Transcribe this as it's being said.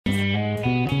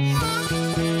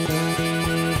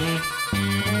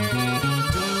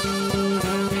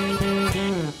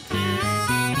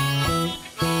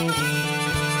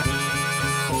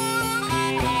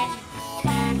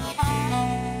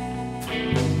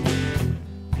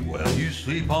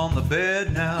sleep on the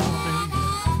bed now, baby.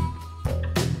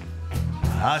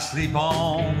 I sleep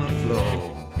on the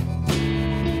floor.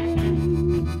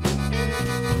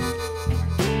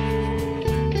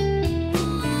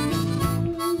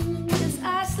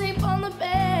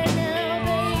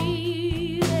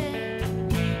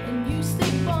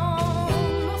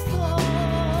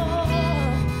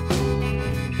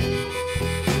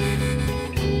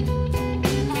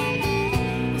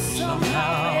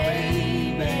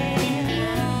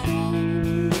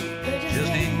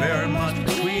 Very much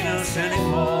between us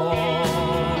anymore.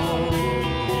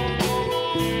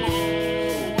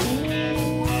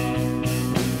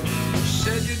 You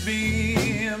said you'd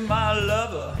be my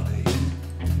lover, baby,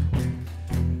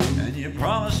 and you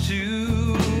promised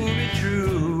to be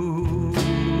true.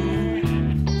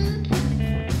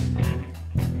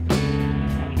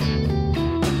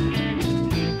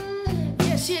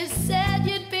 Yes, you said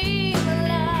you'd be my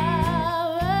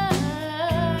lover,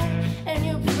 and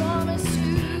you promised to.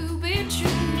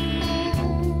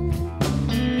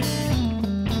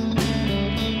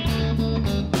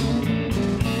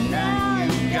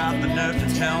 To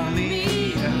tell me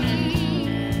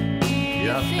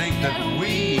you think that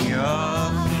we are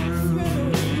through.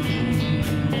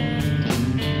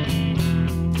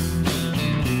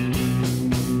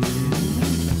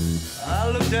 I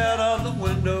looked out of the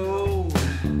window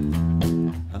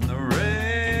and the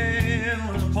rain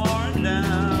was pouring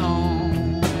down.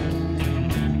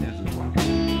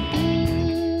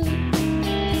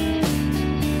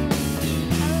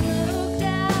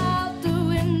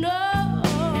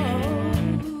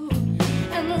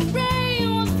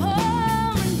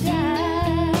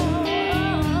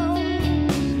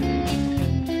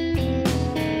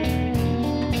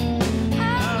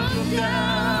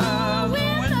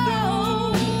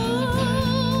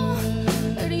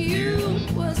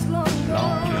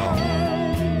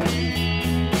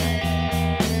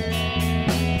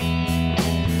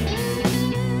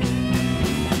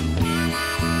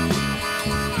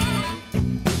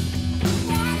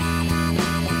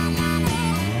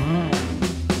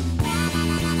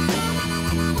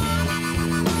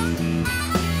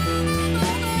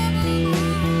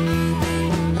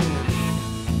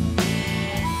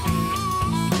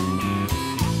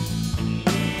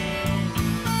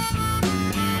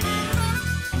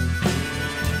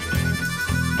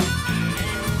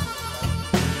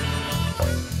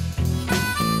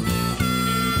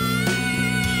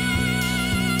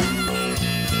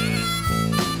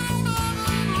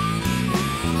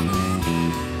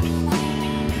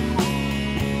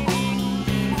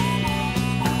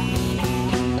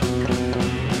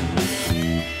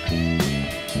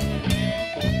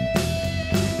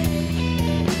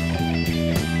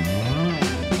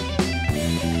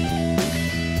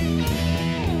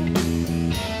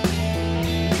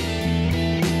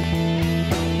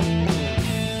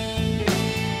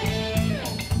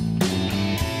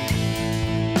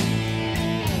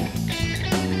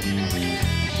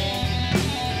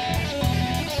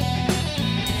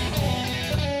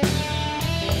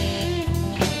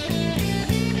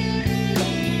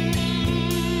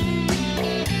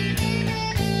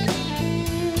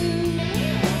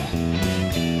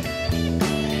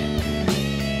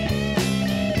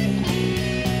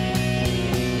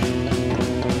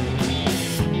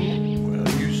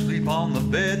 On the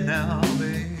bed now,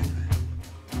 babe,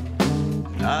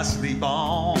 and I sleep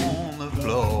on the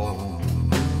floor.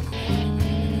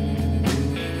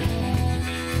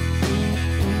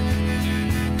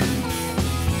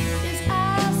 Yes,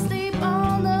 I sleep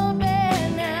on the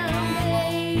bed now,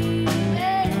 baby,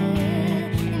 and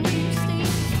you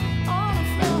sleep on the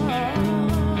floor.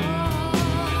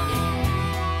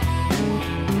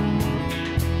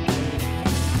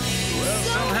 Well,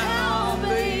 somehow,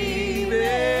 baby,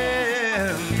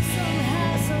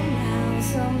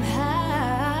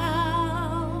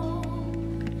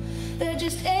 there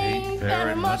just ain't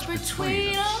very much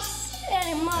between us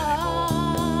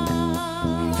anymore.